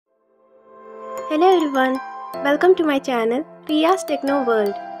Hello everyone, welcome to my channel Riya's Techno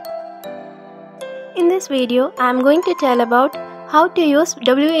World. In this video, I am going to tell about how to use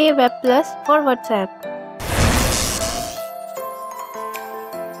WA Web Plus for WhatsApp.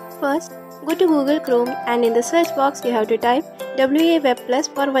 First, go to Google Chrome and in the search box you have to type WA Web Plus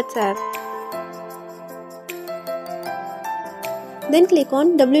for WhatsApp. Then click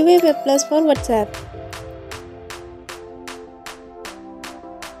on WA Web Plus for WhatsApp.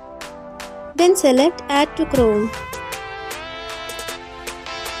 Then select Add to Chrome.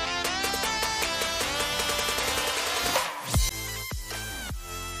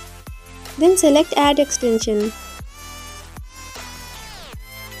 Then select Add extension.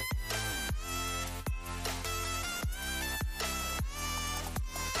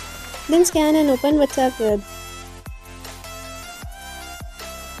 Then scan and open WhatsApp web.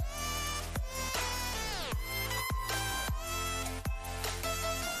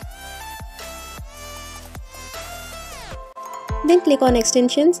 Then click on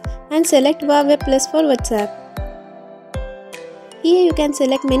Extensions and select WA Web Plus for WhatsApp. Here you can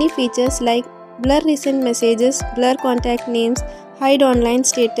select many features like blur recent messages, blur contact names, hide online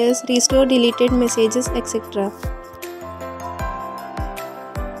status, restore deleted messages, etc.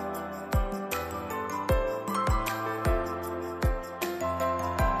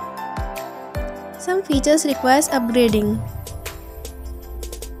 Some features requires upgrading.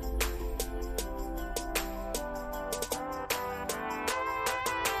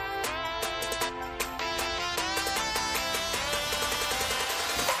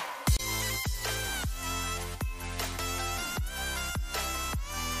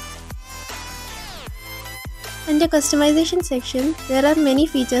 Under customization section, there are many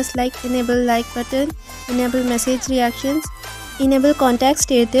features like enable like button, enable message reactions, enable contact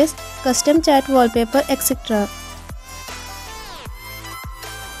status, custom chat wallpaper, etc.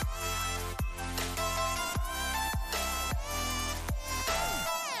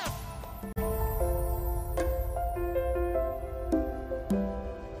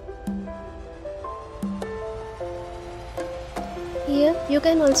 Here you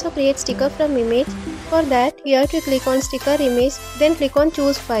can also create sticker from image. For that, you have to click on sticker image, then click on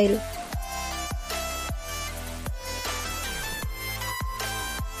choose file.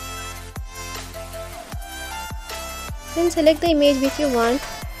 Then select the image which you want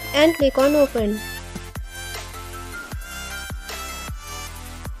and click on open.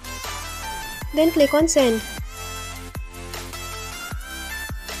 Then click on send.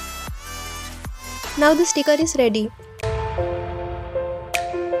 Now the sticker is ready.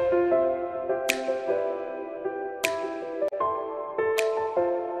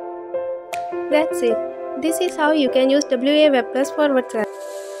 That's it. This is how you can use WA Web Plus for WhatsApp.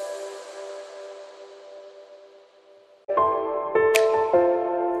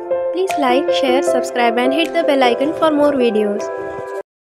 Please like, share, subscribe and hit the bell icon for more videos.